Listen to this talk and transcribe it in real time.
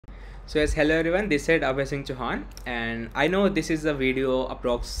So yes, hello everyone, this is Ambarsariya, and I know this is a video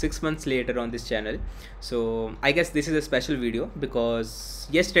approx 6 months later on this channel. So I guess this is a special video because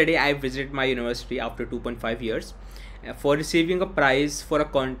yesterday I visited my university after 2.5 years for receiving a prize for a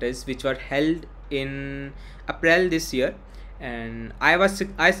contest which were held in April this year, and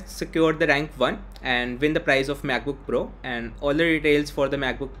I secured the rank 1 and win the prize of MacBook Pro, and all the details for the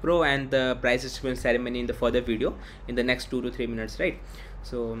MacBook Pro and the prize distribution ceremony in the further video in the next 2 to 3 minutes, right?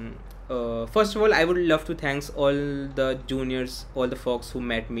 So first of all, I would love to thanks all the juniors, all the folks who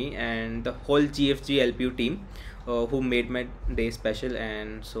met me, and the whole GFG LPU team who made my day special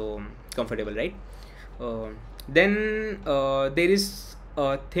and so comfortable, right? Then there is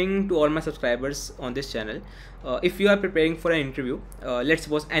a thing to all my subscribers on this channel. If you are preparing for an interview, let's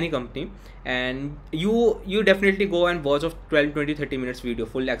suppose any company, and you definitely go and watch of 12, 20, 30 minutes video,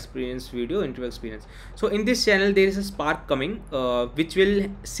 full experience video, interview experience. So in this channel there is a spark coming which will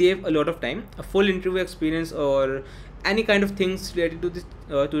save a lot of time. A full interview experience or any kind of things related to this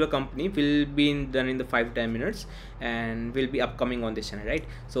to the company will be done in the 5-10 minutes and will be upcoming on this channel, right?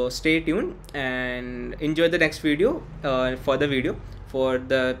 So stay tuned and enjoy the next video, further video for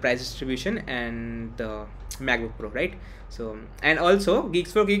the prize distribution and the MacBook Pro, right? So, and also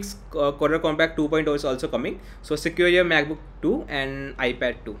Geeks for Geeks Quarter Compact 2.0 is also coming. So secure your MacBook 2 and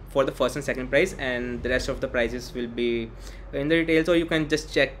iPad 2 for the first and second prize, and the rest of the prizes will be in the details, or you can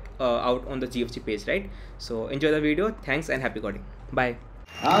just check out on the GFG page, right? So enjoy the video. Thanks and happy coding. Bye.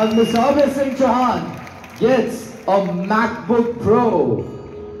 And Mr. Ambarsariya gets a MacBook Pro.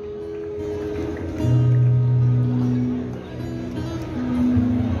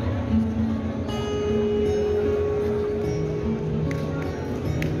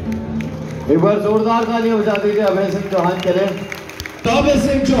 एक बार जोरदार तालियां बजा दीजिए Ambarsariya के लिए.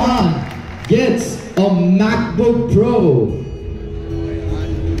 Ambarsariya gets a MacBook Pro.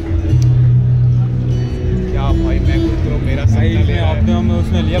 क्या भाई MacBook Pro मेरा सपना ले रहा है. हमने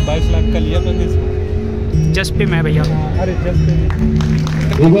उसने लिया 22 लाख का लिया पैकेज. जस्ट पे मैं भैया. अरे जस्ट पे.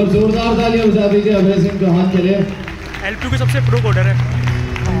 एक बार जोरदार तालियां बजा दीजिए Ambarsariya के लिए. LPU के सबसे प्रो कोडर है.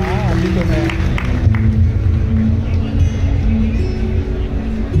 हाँ अभी तो है.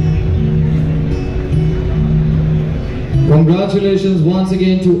 Congratulations once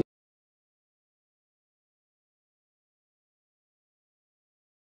again to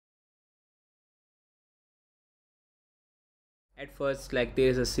At first, like, there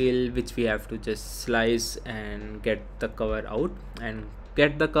is a seal which we have to just slice and get the cover out, and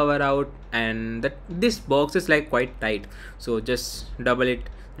that this box is like quite tight, so just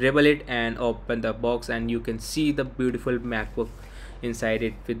dribble it and open the box, and you can see the beautiful MacBook inside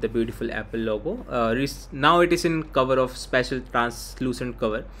it with the beautiful Apple logo. Now it is in cover of special translucent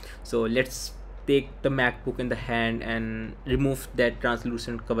cover. So let's take the MacBook in the hand and remove that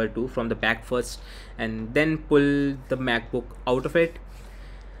translucent cover too from the back first, and then pull the MacBook out of it.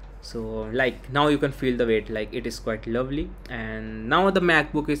 So like now you can feel the weight, like it is quite lovely. And now the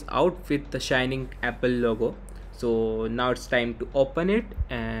MacBook is out with the shining Apple logo. So now it's time to open it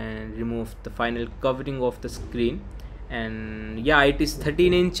and remove the final covering of the screen. And yeah, it is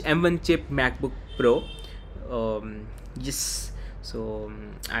 13-inch M1 chip MacBook Pro. Yes, so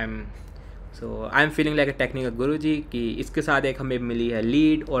I'm feeling like a technical गुरुजी कि इसके साथ एक हमें मिली है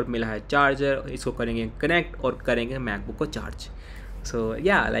lead और मिला है charger. इसको करेंगे कनेक्ट और करेंगे मैकबुक को charge. So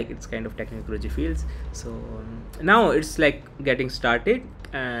yeah, like it's kind of technical guruji feels. So now it's like getting started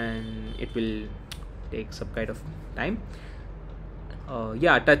and it will take some kind of time.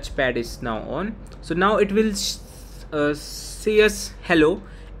 Yeah, touchpad is now on. So now it will say us hello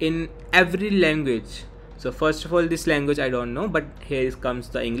in every language. So first of all, this language I don't know, but here comes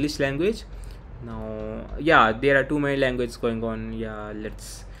the English language. Now yeah, there are too many languages going on. Yeah,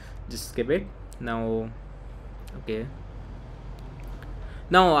 let's just skip it now. Okay,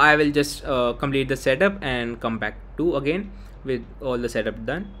 now I will just complete the setup and come back to again with all the setup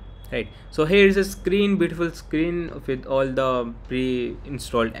done, right? So here is a screen, beautiful screen with all the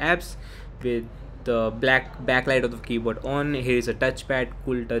pre-installed apps with the black backlight of the keyboard on. Here is a touchpad,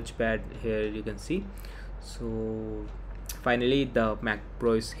 cool touchpad, here you can see. So finally the Mac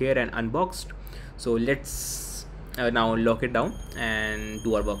Pro is here and unboxed. So let's now lock it down and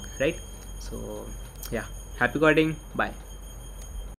do our work, right? So yeah, happy coding, bye.